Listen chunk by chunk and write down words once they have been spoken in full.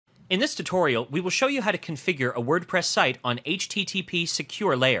In this tutorial, we will show you how to configure a WordPress site on HTTP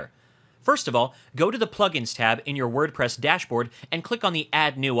secure layer. First of all, go to the Plugins tab in your WordPress dashboard and click on the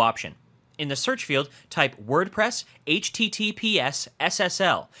Add New option. In the search field, type WordPress HTTPS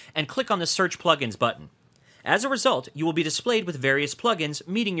SSL and click on the Search Plugins button. As a result, you will be displayed with various plugins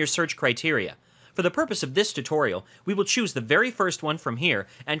meeting your search criteria. For the purpose of this tutorial, we will choose the very first one from here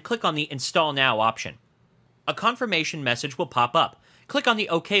and click on the Install Now option. A confirmation message will pop up. Click on the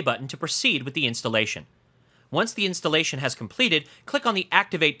OK button to proceed with the installation. Once the installation has completed, click on the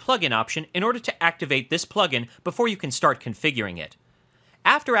Activate Plugin option in order to activate this plugin before you can start configuring it.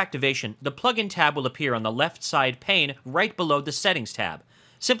 After activation, the Plugin tab will appear on the left side pane right below the Settings tab.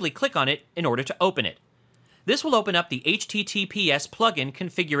 Simply click on it in order to open it. This will open up the HTTPS plugin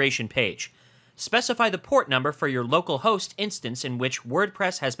configuration page. Specify the port number for your local host instance in which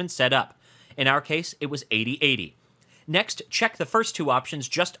WordPress has been set up. In our case, it was 8080. Next, check the first two options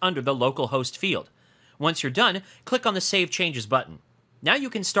just under the localhost field. Once you're done, click on the Save Changes button. Now you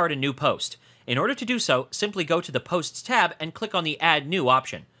can start a new post. In order to do so, simply go to the Posts tab and click on the Add New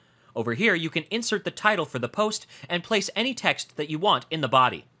option. Over here, you can insert the title for the post and place any text that you want in the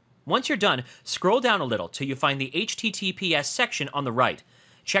body. Once you're done, scroll down a little till you find the HTTPS section on the right.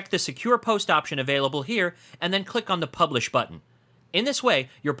 Check the Secure Post option available here, and then click on the Publish button. In this way,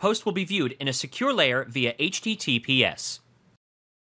 your post will be viewed in a secure layer via HTTPS.